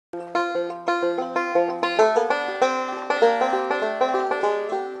Alright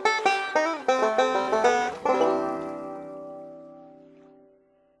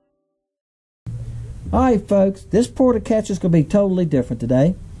folks, this porter catcher is going to be totally different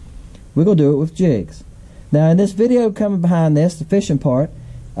today. We're going to do it with jigs. Now in this video coming behind this, the fishing part,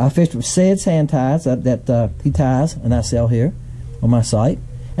 I fished with Sid's hand ties that he ties and I sell here on my site.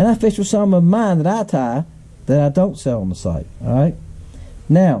 And I fished with some of mine that I tie that I don't sell on the site. Alright.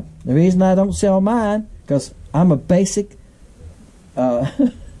 Now, the reason I don't sell mine, because I'm a basic I'm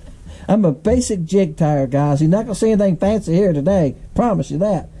a basic jig tire, guys. You're not going to see anything fancy here today. Promise you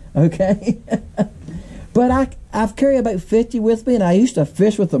that. Okay? But I've carried about 50 with me, and I used to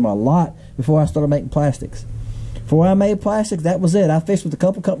fish with them a lot before I started making plastics. Before I made plastics, that was it. I fished with a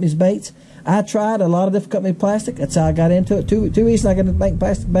couple companies' baits. I tried a lot of different company plastic. That's how I got into it. Two reasons I got into making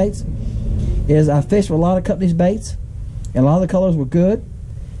plastic baits is I fished with a lot of companies' baits, and a lot of the colors were good.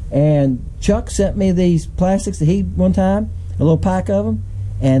 And Chuck sent me these plastics that he one time, a little pack of them,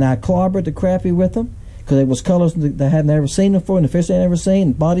 and I clobbered the crappie with them because it was colors that I had never seen before, and the fish I had never seen,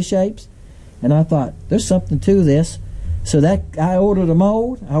 and body shapes. And I thought, there's something to this. So that I ordered a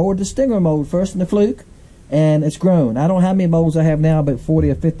mold. I ordered the Stinger mold first in the Fluke, and it's grown. I don't know how many molds I have now, about 40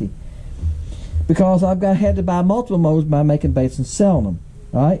 or 50. Because I've had to buy multiple molds by making baits and selling them.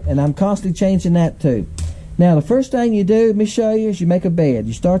 Alright? And I'm constantly changing that too. Now the first thing you do, let me show you, is you make a bed.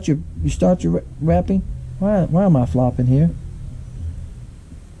 You start your wrapping. Why am I flopping here?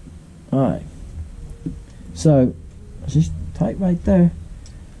 Alright. So just tight right there.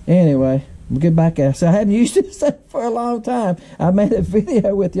 Anyway, we'll get back at it. So I hadn't used this for a long time. I made a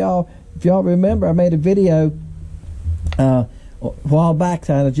video with y'all. If y'all remember, I made a video a while back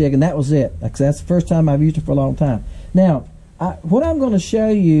tying a jig, and that was it. That's the first time I've used it for a long time. Now, what I'm going to show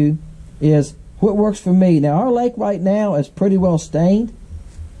you is what works for me. Now, our lake right now is pretty well stained,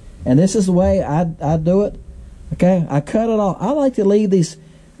 and this is the way I do it. Okay, I cut it off. I like to leave these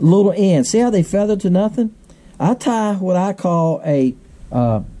little ends. See how they feather to nothing? I tie what I call a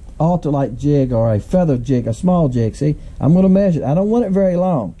altar-like jig, or a feather jig, a small jig. See, I'm going to measure it. I don't want it very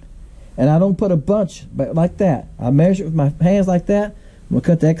long, and I don't put a bunch like that. I measure it with my hands like that. I'm going to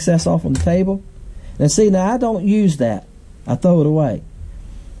cut the excess off on the table. And see, now I don't use that. I throw it away.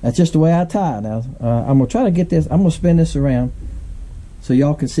 That's just the way I tie. Now I'm going to try to get this. I'm going to spin this around so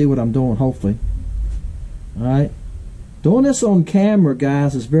y'all can see what I'm doing, hopefully. Alright. Doing this on camera,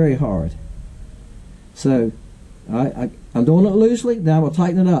 guys, is very hard. So I'm doing it loosely. Now I'm going to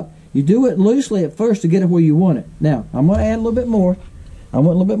tighten it up. You do it loosely at first to get it where you want it. Now I'm going to add a little bit more. I want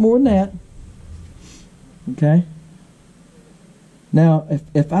a little bit more than that. Okay. Now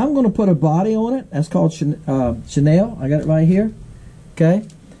if I'm going to put a body on it, that's called Chanel. I got it right here. Okay.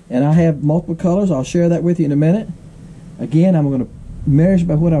 And I have multiple colors. I'll share that with you in a minute. Again, I'm going to measure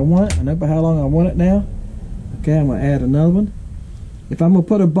by what I want. I know by how long I want it now. Okay, I'm going to add another one. If I'm going to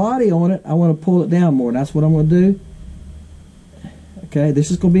put a body on it, I want to pull it down more. That's what I'm going to do. Okay, this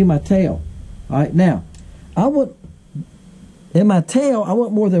is going to be my tail. Alright, now, in my tail, I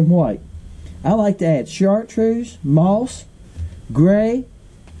want more than white. I like to add chartreuse, moss, gray.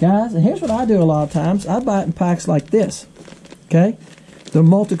 Guys, and here's what I do a lot of times. I buy it in packs like this. Okay? They're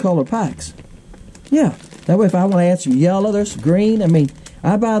multicolored packs. Yeah. That way if I want to add some yellow, there's green. I mean,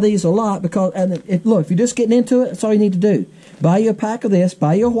 I buy these a lot because, and look, if you're just getting into it, that's all you need to do. Buy you a pack of this,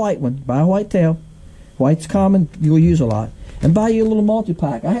 buy you a white one, buy a white tail. White's common, you'll use a lot. And buy you a little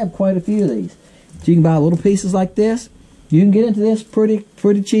multi-pack. I have quite a few of these. So you can buy little pieces like this. You can get into this pretty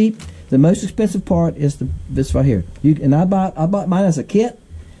cheap. The most expensive part is this right here. I bought mine as a kit.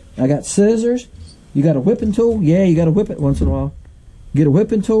 I got scissors. You got a whipping tool. Yeah, you got to whip it once in a while. Get a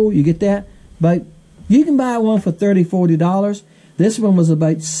whipping tool, you get that. But you can buy one for $30, $40. This one was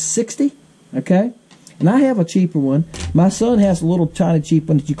about $60. Okay? And I have a cheaper one. My son has a little tiny cheap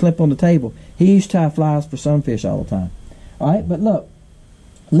one that you clip on the table. He used to tie flies for sunfish all the time. Alright, but look.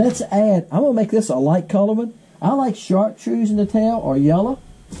 Let's add, I'm going to make this a light color one. I like chartreuse in the tail or yellow.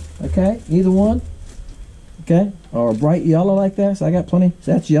 Okay? Either one. Okay? Or a bright yellow like that. So I got plenty.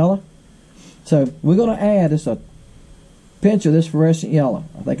 So that's yellow. So we're going to add just a pinch of this fluorescent yellow.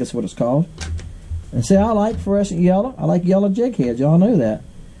 I think that's what it's called. And see, I like fluorescent yellow. I like yellow jig heads. Y'all know that.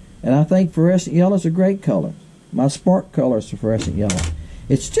 And I think fluorescent yellow is a great color. My spark color is fluorescent yellow.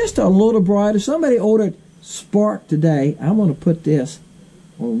 It's just a little brighter. Somebody ordered spark today. I'm going to put this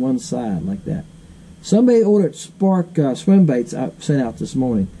on one side like that. Somebody ordered spark swim baits I sent out this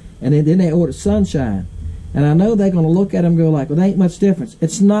morning. And then they ordered sunshine. And I know they're going to look at them and go like, well, there ain't much difference.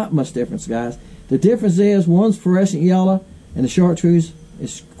 It's not much difference, guys. The difference is one's fluorescent yellow and the chartreuse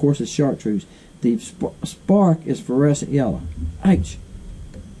is, of course, it's chartreuse. The spark is fluorescent yellow. Ouch.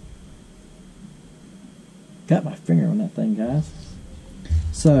 Got my finger on that thing, guys.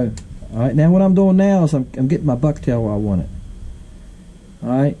 So, alright, now what I'm doing now is I'm getting my bucktail where I want it.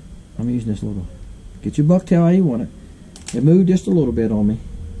 Alright, I'm using this little, get your bucktail how you want it. It moved just a little bit on me,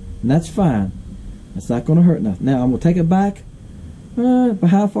 and that's fine. It's not going to hurt nothing. Now I'm going to take it back, but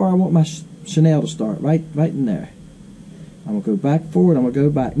how far I want my chenille to start, right in there. I'm going to go back forward, I'm going to go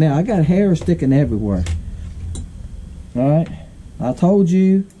back. Now I got hair sticking everywhere. Alright, I told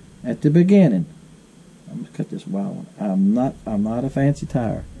you at the beginning, I'm going to cut this wild one. I'm not a fancy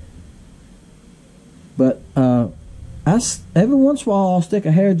tire. But every once in a while I'll stick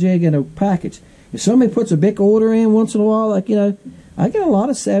a hair jig in a package. If somebody puts a big order in once in a while, like, you know, I get a lot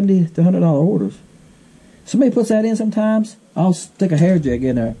of $70 to $100 orders. Somebody puts that in sometimes, I'll stick a hair jig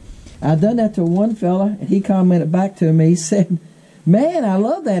in there. I done that to one fella, and he commented back to me, he said, "Man, I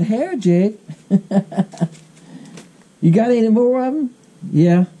love that hair jig." You got any more of them?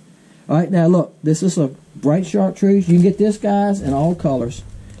 Yeah. Alright, now look, this is a bright chartreuse. You can get this, guys, in all colors.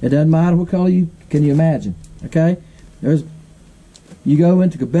 It doesn't matter what color you imagine. Okay? You go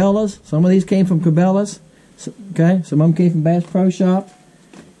into Cabela's. Some of these came from Cabela's. Okay? Some of them came from Bass Pro Shop.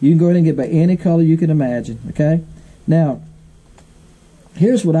 You can go ahead and get by any color you can imagine. Okay? Now,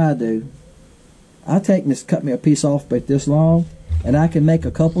 here's what I do. I take this, cut me a piece off about this long, and I can make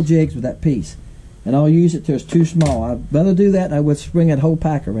a couple jigs with that piece. And I'll use it till it's too small. I'd rather do that than I would spring that whole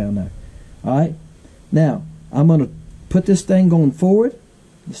pack around there. Alright? Now, I'm going to put this thing going forward,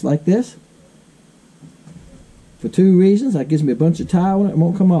 just like this. For two reasons. That gives me a bunch of tie on it. It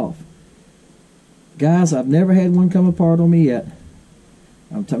won't come off. Guys, I've never had one come apart on me yet.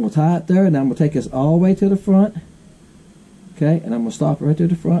 I'm going to tie it there, and I'm going to take this all the way to the front. Okay? And I'm going to stop it right to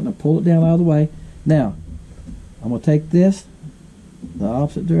the front, and I'll pull it down out of the way. Now, I'm going to take this the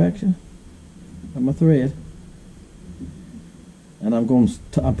opposite direction of my thread, and I'm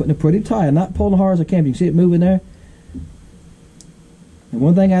putting it pretty tight. I'm not pulling as hard as I can. You can see it moving there. And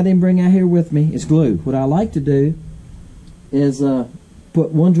one thing I didn't bring out here with me is glue. What I like to do is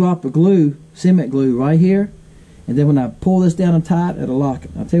put one drop of glue, cement glue, right here, and then when I pull this down and tie it, it'll lock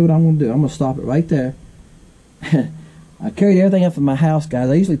it. I'll tell you what I'm going to do. I'm going to stop it right there. I carried everything up from my house, guys.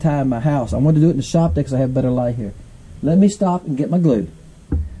 I usually tie in my house. I want to do it in the shop because I have better light here. Let me stop and get my glue.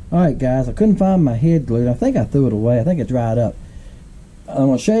 Alright, guys, I couldn't find my head glue. I think I threw it away. I think it dried up. I'm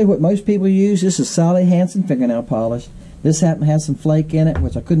going to show you what most people use. This is Sally Hansen fingernail polish. This happened to have some flake in it,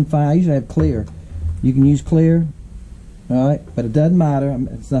 which I couldn't find. I usually have clear. You can use clear. Alright, but it doesn't matter.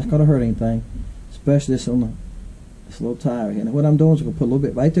 It's not going to hurt anything. Especially this on this little tire here. Now what I'm doing is I'm going to put a little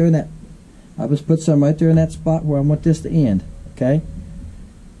bit right there in that. I'll just put some right there in that spot where I want this to end. Okay?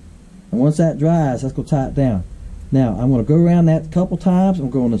 And once that dries, let's go tie it down. Now, I'm going to go around that a couple times. I'm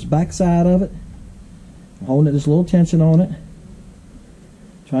going to go on this back side of it. I'm holding it, just a little tension on it.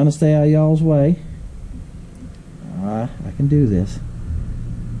 Trying to stay out of y'all's way. Alright, I can do this.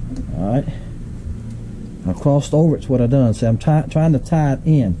 Alright. I crossed over, it's what I done. See, I'm trying to tie it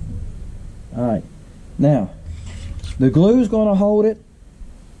in. Alright. Now, the glue's going to hold it.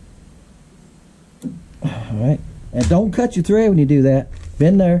 Alright. And don't cut your thread when you do that.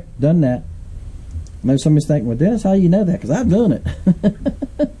 Been there, done that. Maybe somebody's thinking, well, Dennis, how do you know that? Because I've done it.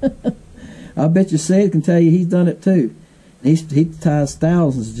 I bet you Sid can tell you he's done it too. He ties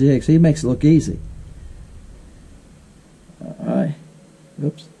thousands of jigs. So he makes it look easy. Alright.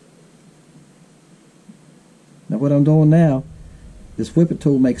 Oops. Now what I'm doing now, this whippet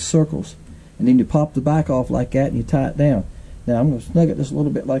tool makes circles. And then you pop the back off like that and you tie it down. Now I'm going to snug it just a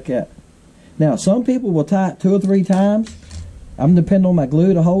little bit like that. Now some people will tie it 2 or 3 times. I'm depending on my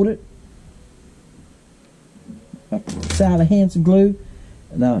glue to hold it. Sally Hansen glue.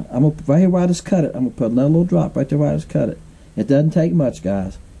 Now I'm gonna right here where I just cut it. I'm gonna put another little drop right there where I just cut it. It doesn't take much,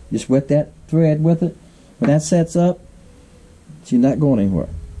 guys. Just wet that thread with it. When that sets up, she's not going anywhere.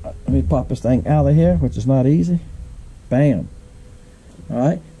 Let me pop this thing out of here, which is not easy. Bam. All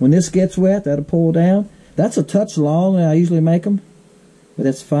right. When this gets wet, that'll pull down. That's a touch long, and I usually make them, but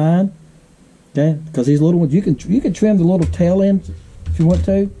it's fine. Okay, because these little ones, you can trim the little tail end if you want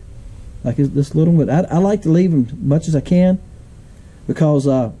to. Like this little one, I like to leave them as much as I can because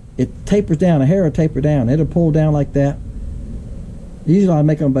it tapers down. The hair will taper down. It'll pull down like that. Usually I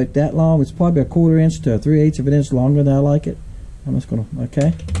make them about that long. It's probably a 1/4 inch to 3/8 of an inch longer than I like it. I'm just gonna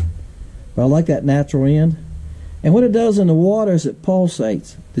but I like that natural end. And what it does in the water is it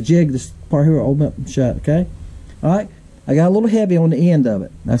pulsates. The jig, this part here, will open up and shut. Okay, all right. I got a little heavy on the end of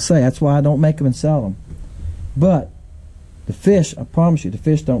it. That's why I don't make them and sell them. But the fish, I promise you, the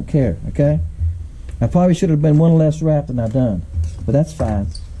fish don't care, okay? I probably should have been one less wrap than I've done, but that's fine.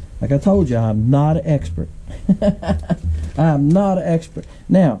 Like I told you, I'm not an expert. I'm not an expert.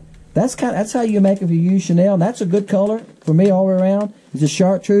 Now, that's how you make it if you use Chanel. And that's a good color for me all the way around. It's a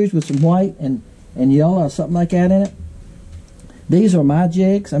chartreuse with some white and yellow or something like that in it. These are my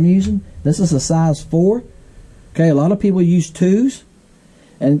jigs I'm using. This is a size 4. Okay, a lot of people use 2s.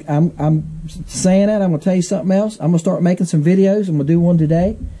 And I'm saying that, I'm going to tell you something else. I'm going to start making some videos. I'm going to do one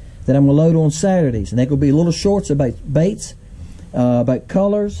today that I'm going to load on Saturdays. And they're going to be little shorts about baits, about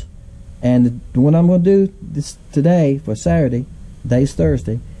colors. And the one I'm going to do this today for Saturday, today's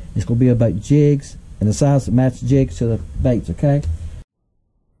Thursday, it's going to be about jigs and the size that match jigs to the baits, okay?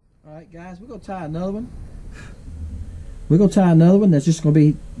 Alright guys, we're going to tie another one. We're going to tie another one that's just going to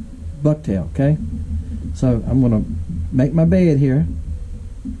be bucktail, okay? So I'm going to make my bed here.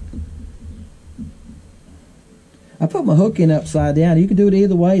 I put my hook in upside down. You can do it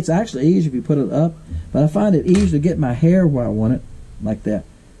either way. It's actually easier if you put it up, but I find it easier to get my hair where I want it, like that.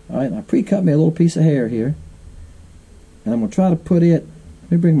 Alright, I pre-cut me a little piece of hair here. And I'm going to try to put it,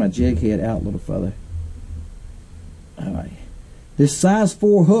 let me bring my jig head out a little further. Alright. This size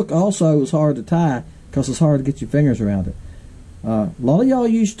 4 hook also is hard to tie because it's hard to get your fingers around it. A lot of y'all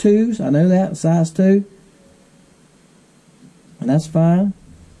use 2s, I know that, size 2. And that's fine.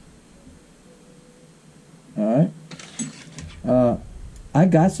 Alright. I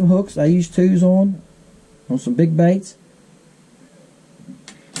got some hooks I use 2s on some big baits.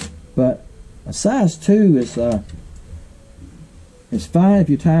 But a size 2 is fine if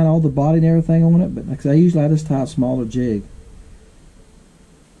you're tying all the body and everything on it, but like I usually just tie a smaller jig.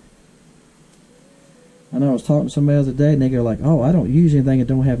 I know I was talking to somebody the other day and they go like, oh, I don't use anything that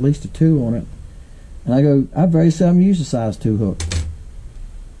don't have at least a 2 on it. And I go, I very seldom use a size 2 hook.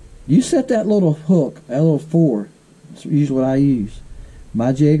 You set that little hook, that little 4, that's usually what I use.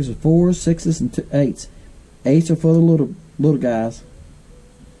 My jigs are 4s, 6s, and 8s. 8s are for the little guys.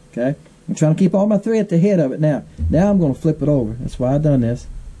 Okay? I'm trying to keep all my thread at the head of it now. Now I'm going to flip it over. That's why I've done this.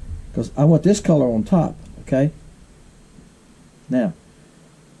 Because I want this color on top. Okay? Now,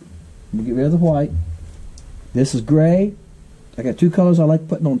 let me get rid of the white. This is gray. I got 2 colors I like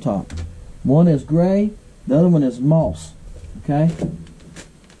putting on top. One is gray. The other one is moss. Okay?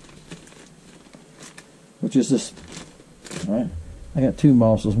 Which is this. Alright? I got 2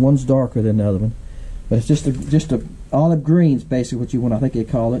 mosses. One's darker than the other one. But it's just a olive green's basically what you want, I think they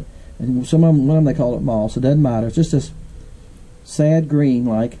call it. And one of them they call it moss. It doesn't matter. It's just this sad green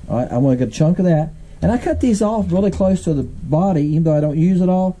like. Alright, I want to get a chunk of that. And I cut these off really close to the body, even though I don't use it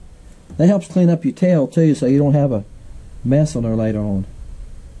all. That helps clean up your tail too, so you don't have a mess on there later on.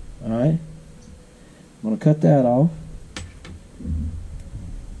 Alright. I'm going to cut that off.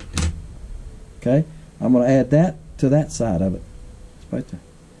 Okay. I'm going to add that to that side of it. Right there.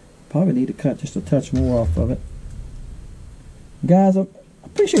 Probably need to cut just a touch more off of it. Guys, I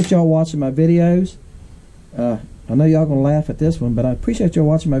appreciate y'all watching my videos. I know y'all gonna laugh at this one, but I appreciate y'all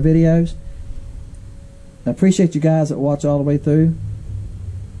watching my videos. I appreciate you guys that watch all the way through.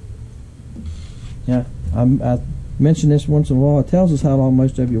 Yeah, I mentioned this once in a while. It tells us how long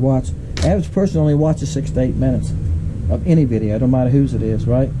most of you watch. The average person only watches 6 to 8 minutes of any video, no matter whose it is,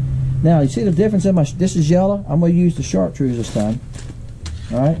 right? Now, you see the difference in this is yellow. I'm going to use the chartreuse this time.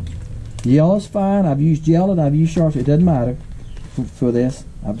 Alright? Yellow's fine. I've used yellow and I've used chartreuse. It doesn't matter for this.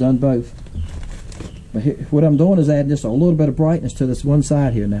 I've done both. But here, what I'm doing is adding just a little bit of brightness to this one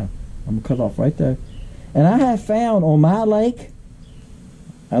side here now. I'm going to cut off right there. And I have found on my lake,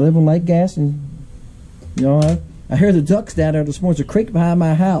 I live on Lake Gaston, you know, I hear the ducks down there this morning. There's a creek behind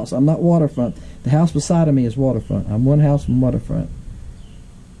my house. I'm not waterfront. The house beside of me is waterfront. I'm one house from waterfront.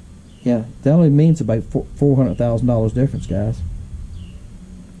 Yeah, that only means about $400,000 difference, guys.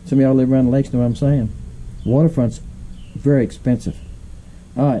 Some of y'all live around the lakes know what I'm saying. Waterfront's very expensive.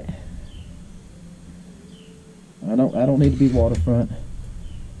 Alright. I don't need to be waterfront.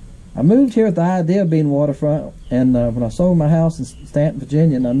 I moved here with the idea of being waterfront, and when I sold my house in Stanton,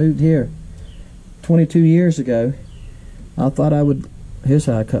 Virginia, and I moved here 22 years ago, I thought I would, here's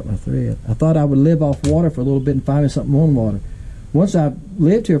how I cut my thread. I thought I would live off water for a little bit and find me something on water. Once I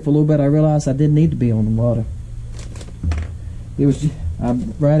lived here for a little bit, I realized I didn't need to be on the water. It was,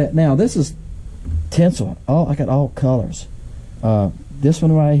 I'm right at now. This is tinsel. I got all colors. This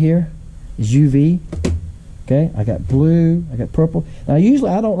one right here is UV. Okay, I got blue. I got purple. Now usually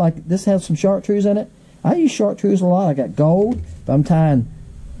I don't like this. Has some chartreuse in it. I use chartreuse a lot. I got gold. If I'm tying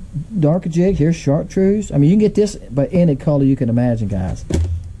darker jig, here's chartreuse. I mean, you can get this by any color you can imagine, guys.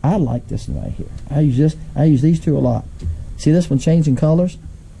 I like this one right here. I use this. I use these two a lot. See this one changing colors?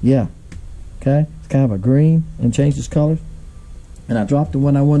 Yeah. Okay, it's kind of a green and changes colors. And I dropped the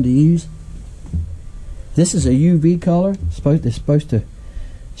one I wanted to use. This is a UV color. It's supposed to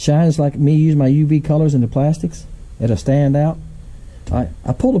shine. It's like me using my UV colors in the plastics. It'll stand out. All right,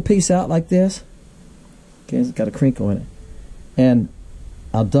 I pulled a piece out like this. Okay, it's got a crinkle in it. And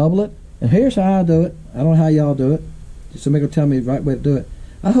I'll double it. And here's how I do it. I don't know how y'all do it. Just somebody will tell me the right way to do it.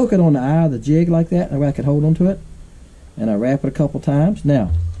 I hook it on the eye of the jig like that, and I can hold onto it. And I wrap it a couple times.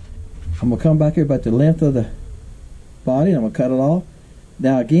 Now, I'm going to come back here about the length of the body, and I'm going to cut it off.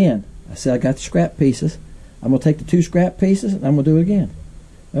 Now again, I said I got the scrap pieces. I'm going to take the 2 scrap pieces, and I'm going to do it again.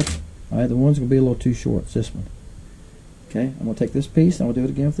 Oops. All right, the one's going to be a little too short. It's this one. Okay, I'm going to take this piece, and I'm going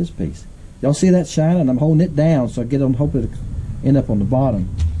to do it again with this piece. Y'all see that shining? I'm holding it down so I get on, hope it'll end up on the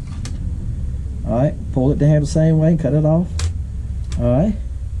bottom. All right, pull it down the same way and cut it off. All right.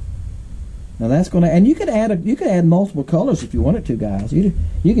 Now that's going to, and you could add multiple colors if you wanted to, guys. You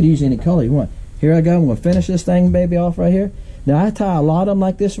could use any color you want. Here I go. I'm going to finish this thing, baby, off right here. Now I tie a lot of them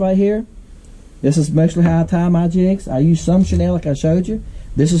like this right here. This is mostly how I tie my jigs. I use some Chanel like I showed you.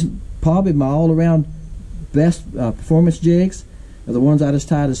 This is probably my all-around best performance jigs. Are the ones I just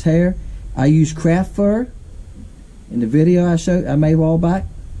tied his hair. I use craft fur. In the video I made a while back.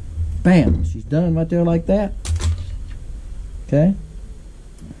 Bam! She's done right there like that. Okay.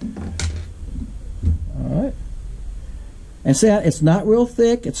 All right. And see, it's not real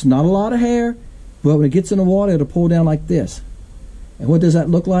thick. It's not a lot of hair, but when it gets in the water, it'll pull down like this. And what does that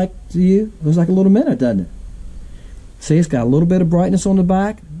look like to you? It looks like a little minnow, doesn't it? See, it's got a little bit of brightness on the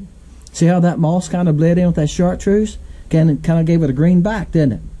back. See how that moss kind of bled in with that chartreuse? Kind of gave it a green back,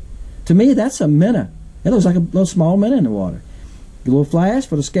 didn't it? To me, that's a minnow. It looks like a little small minnow in the water. A little flash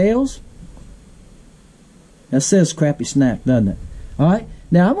for the scales. That says Crappie Snack, doesn't it? All right.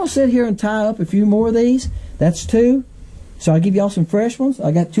 Now, I'm going to sit here and tie up a few more of these. That's 2. So I'll give y'all some fresh ones.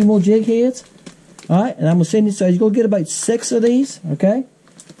 I got 2 more jig heads. All right. And I'm going to send you, so you're going to get about 6 of these, okay,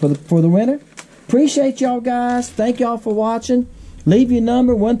 for the winter. Appreciate y'all, guys. Thank y'all for watching. Leave your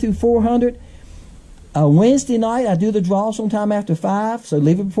number, 1 through 400. Wednesday night, I do the draw sometime after 5, so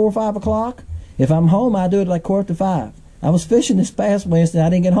leave it before 5 o'clock. If I'm home, I do it like 4:45. I was fishing this past Wednesday. I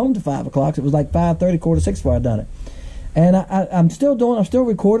didn't get home to 5 o'clock. So it was like 5:30, 5:45 before I done it. And I'm still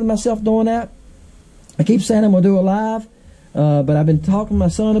recording myself doing that. I keep saying I'm going to do it live, but I've been talking to my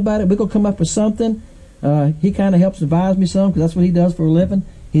son about it. We're going to come up with something. He kind of helps advise me some because that's what he does for a living.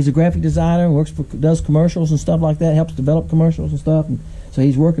 He's a graphic designer and does commercials and stuff like that, helps develop commercials and stuff. And so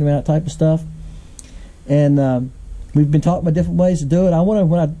he's working on that type of stuff. And we've been talking about different ways to do it. I want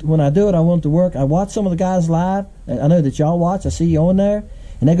to, when I do it, I want it to work. I watch some of the guys live. I know that y'all watch. I see you on there.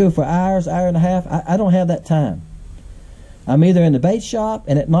 And they go for hours, hour and a half. I don't have that time. I'm either in the bait shop,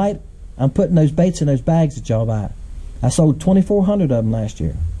 and at night, I'm putting those baits in those bags that y'all buy. I sold 2,400 of them last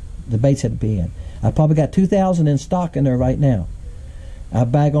year. The baits had to be in. I probably got 2,000 in stock in there right now. I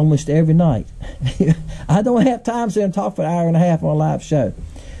bag almost every night. I don't have time to sit and talk for an hour and a half on a live show.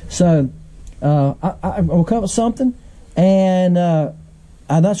 So I'm going to come up with something, and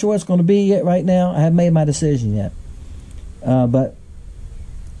I'm not sure what it's going to be yet right now. I haven't made my decision yet. But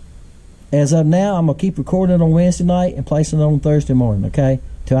as of now, I'm going to keep recording it on Wednesday night and placing it on Thursday morning, okay?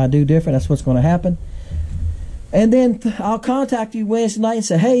 Till I do different, that's what's going to happen. And then I'll contact you Wednesday night and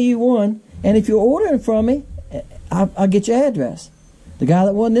say, hey, you won. And if you're ordering from me, I'll get your address. The guy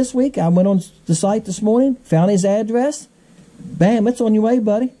that won this week, I went on the site this morning, found his address. Bam, it's on your way,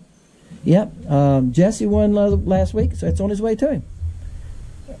 buddy. Yep, Jesse won last week, so it's on his way to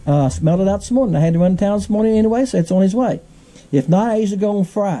him. Smelled it out this morning. I had to run to town this morning anyway, so it's on his way. If not, I usually go on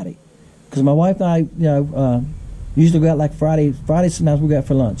Friday. Because my wife and I, usually go out like Friday. Friday, sometimes we go out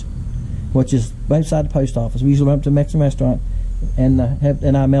for lunch, which is right beside the post office. We usually run up to a Mexican restaurant, and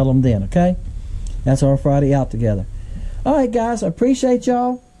I mail them then, okay? That's our Friday out together. All right, guys, I appreciate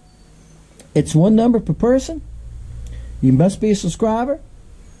y'all. It's one number per person. You must be a subscriber,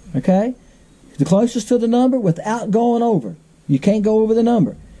 okay? The closest to the number without going over. You can't go over the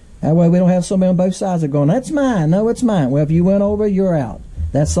number. That way we don't have somebody on both sides that are going, that's mine. No, it's mine. Well, if you went over, you're out.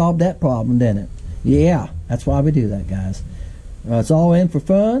 That solved that problem, didn't it? Yeah, that's why we do that, guys. It's all in for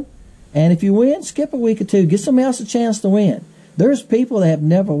fun. And if you win, skip a week or two. Get somebody else a chance to win. There's people that have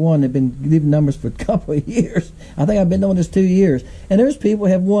never won. They've been leaving numbers for a couple of years. I think I've been doing this 2 years. And there's people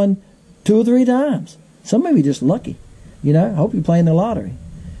who have won 2 or 3 times. Some may be just lucky. You know, I hope you're playing the lottery.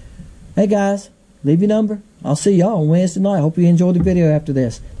 Hey, guys, leave your number. I'll see y'all on Wednesday night. I hope you enjoyed the video after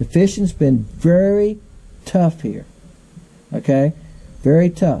this. The fishing's been very tough here. Okay? Very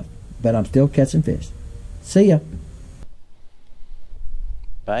tough. But I'm still catching fish. See ya.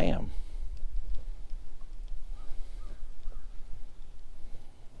 Bam.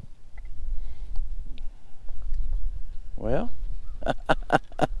 Well,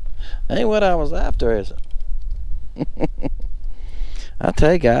 ain't what I was after, is it? I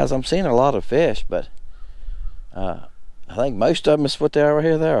tell you guys, I'm seeing a lot of fish, but I think most of them is what they are right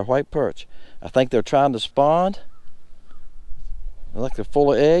here. They are white perch. I think they're trying to spawn. Look, they're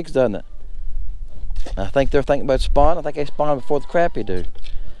full of eggs, doesn't it? I think they're thinking about spawn. I think they spawn before the crappie do.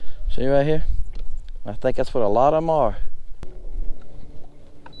 See right here? I think that's what a lot of them are.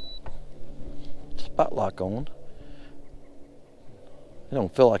 Spot lock on. It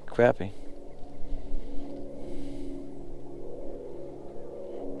don't feel like a crappie.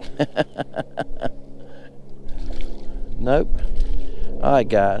 Nope. Alright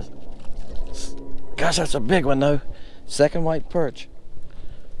guys. Gosh, that's a big one though. Second white perch.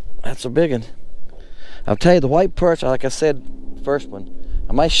 That's a big one. I'll tell you, the white perch, like I said, first one,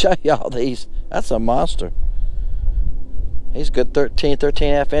 I might show y'all these. That's a monster. He's good 13 and a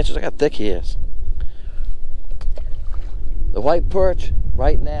half inches. Look how thick he is. The white perch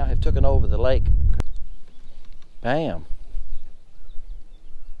right now have taken over the lake. Bam.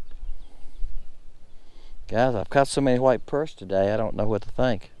 Guys, I've caught so many white perch today, I don't know what to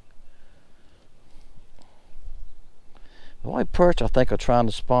think. The white perch, I think, are trying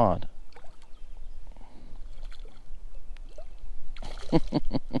to spawn.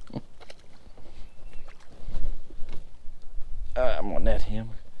 I'm gonna net him.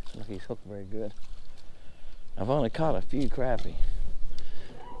 Look, he's hooked very good. I've only caught a few crappie,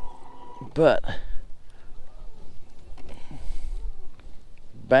 but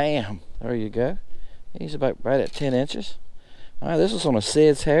bam, there you go. He's about right at 10 inches. All right, this is on a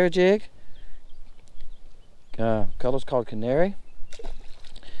Sid's hair jig. Color's called Canary.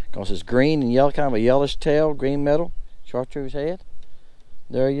 Because it's green and yellow, kind of a yellowish tail, green metal, chartreuse head.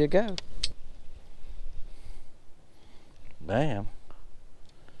 There you go. Bam.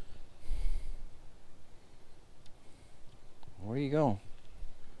 Where are you going?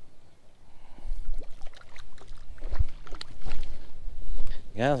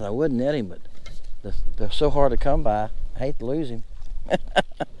 Guys, I would net him, but they're so hard to come by. I hate to lose him.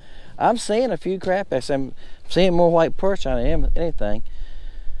 I'm seeing a few crappies. I'm seeing more white perch on anything.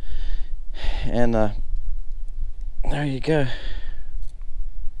 And there you go.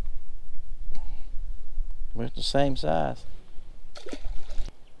 We're the same size.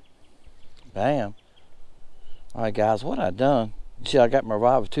 Bam. Alright guys, what I done, you see I got my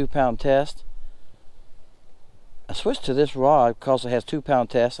rod with 2-pound test. I switched to this rod because it has 2-pound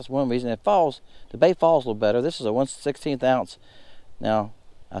test. That's one reason. It falls, the bait falls a little better. This is a 1/16 ounce. Now,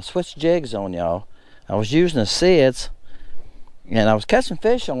 I switched jigs on y'all. I was using the Sid's and I was catching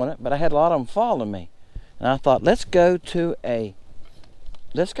fish on it, but I had a lot of them following me. And I thought, let's go to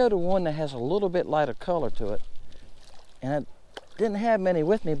one that has a little bit lighter color to it. And I didn't have many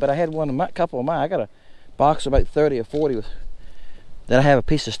with me, but I had couple of mine. I got a box of about 30 or 40 that I have a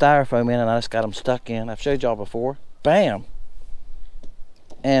piece of styrofoam in, and I just got them stuck in. I've showed y'all before. Bam!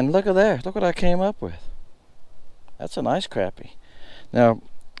 And look at there. Look what I came up with. That's a nice crappie. Now,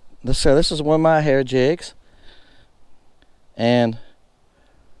 this is one of my hair jigs. And,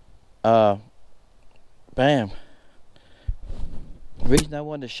 bam. The reason I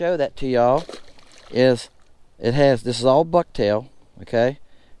wanted to show that to y'all is this is all bucktail, okay?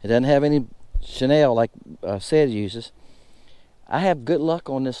 It doesn't have any Chanel like Sid uses. I have good luck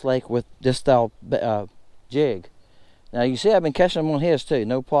on this lake with this style jig. Now you see I've been catching them on his too,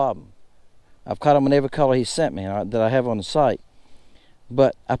 no problem. I've caught them in every color he sent me that I have on the site.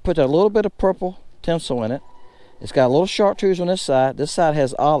 But I put a little bit of purple tinsel in it. It's got a little chartreuse on this side. This side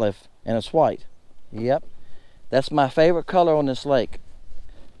has olive and it's white. Yep. That's my favorite color on this lake.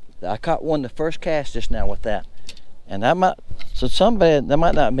 I caught one the first cast just now with that. And that might, so somebody, that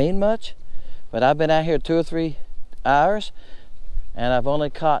might not mean much, but I've been out here 2 or 3 hours and I've only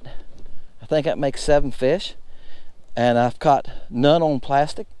caught, I think that makes 7 fish. And I've caught none on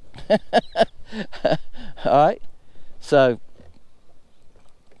plastic. Alright. So,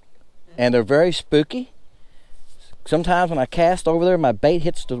 and they're very spooky. Sometimes when I cast over there, my bait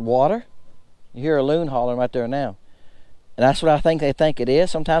hits the water. You hear a loon hollering right there now. And that's what I think they think it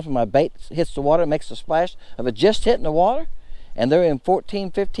is. Sometimes when my bait hits the water, it makes a splash of it just hitting the water. And they're in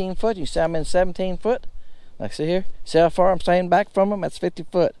 14, 15 foot. You see I'm in 17 foot. Like, see here? See how far I'm staying back from them? That's 50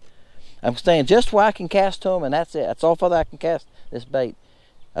 foot. I'm staying just where I can cast to them, and that's it. That's all further I can cast this bait.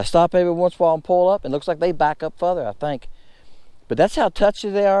 I stop every once in a while and pull up, and it looks like they back up further, I think. But that's how touchy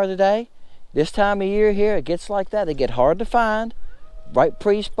they are today. This time of year here, it gets like that. They get hard to find, right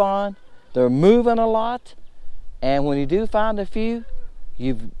pre-spawn. They're moving a lot, and when you do find a few,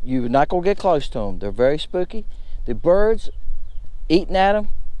 you're not going to get close to them. They're very spooky. The birds eating at them,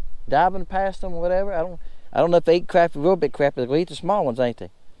 diving past them, whatever. I don't know if they eat crappie, real big crappie. They'll eat the small ones, ain't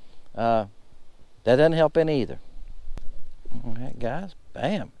they? That doesn't help any either. All right, guys.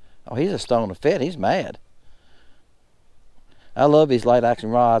 Bam. Oh, he's a stone to fit. He's mad. I love these light action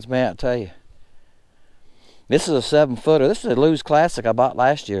rods, man, I tell you. This is a 7-footer. This is a Lew's Classic I bought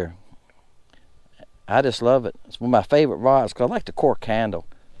last year. I just love it. It's one of my favorite rods because I like the cork handle.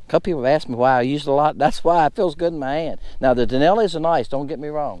 A couple people have asked me why I use it a lot. That's why it feels good in my hand. Now the Denellis are nice, don't get me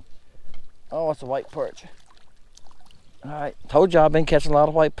wrong. Oh, it's a white perch. All right, told you I've been catching a lot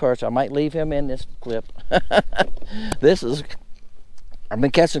of white perch. I might leave him in this clip. I've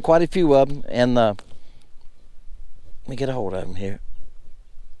been catching quite a few of them, and let me get a hold of them here.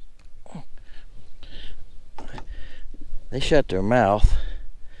 They shut their mouth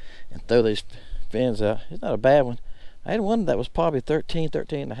and throw these fins out. It's not a bad one. I had one that was probably 13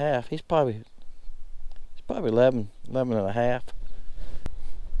 and a half. He's probably 11 and a half.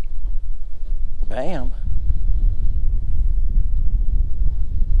 Bam.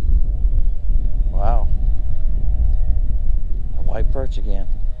 Wow. A white perch again.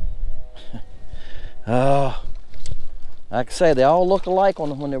 Oh, like I say, they all look alike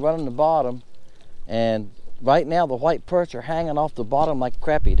when they're running the bottom, and right now the white perch are hanging off the bottom like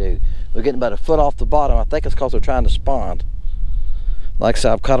crappie do. They're getting about a foot off the bottom. I think it's because they're trying to spawn. Like I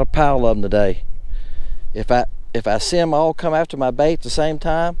said, I've caught a pile of them today. If I see them all come after my bait at the same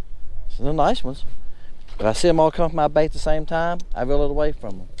time, so they're nice ones. If I see them all come after my bait at the same time, I reel it away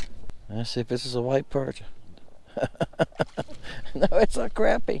from them. Let's see if this is a white perch. No, it's a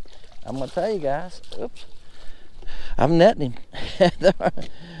crappie. I'm gonna tell you guys. Oops. I'm netting him.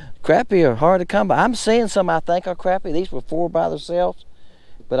 Crappie are hard to come by. I'm seeing some I think are crappie. These were 4 by themselves,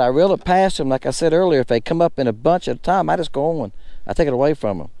 but I reel it past them. Like I said earlier, if they come up in a bunch at a time, I just go on. I take it away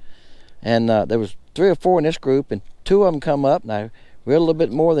from them. And there was 3 or 4 in this group, and 2 of them come up, and I reel a little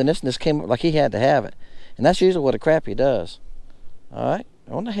bit more than this, and this came up like he had to have it. And that's usually what a crappie does. All right,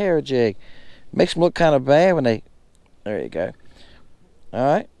 on the hair jig. Makes them look kind of bad when they, there you go. All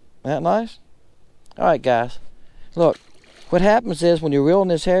right, that nice? All right, guys. Look, what happens is when you're reeling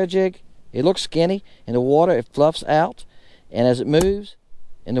this hair jig, it looks skinny. In the water, it fluffs out. And as it moves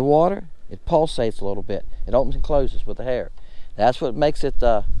in the water, it pulsates a little bit. It opens and closes with the hair. That's what makes it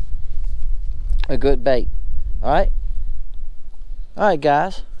a good bait. All right? All right,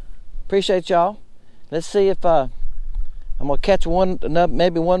 guys. Appreciate y'all. Let's see if I'm going to catch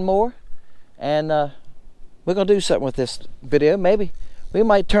maybe one more. And we're going to do something with this video. Maybe we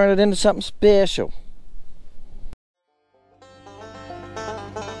might turn it into something special.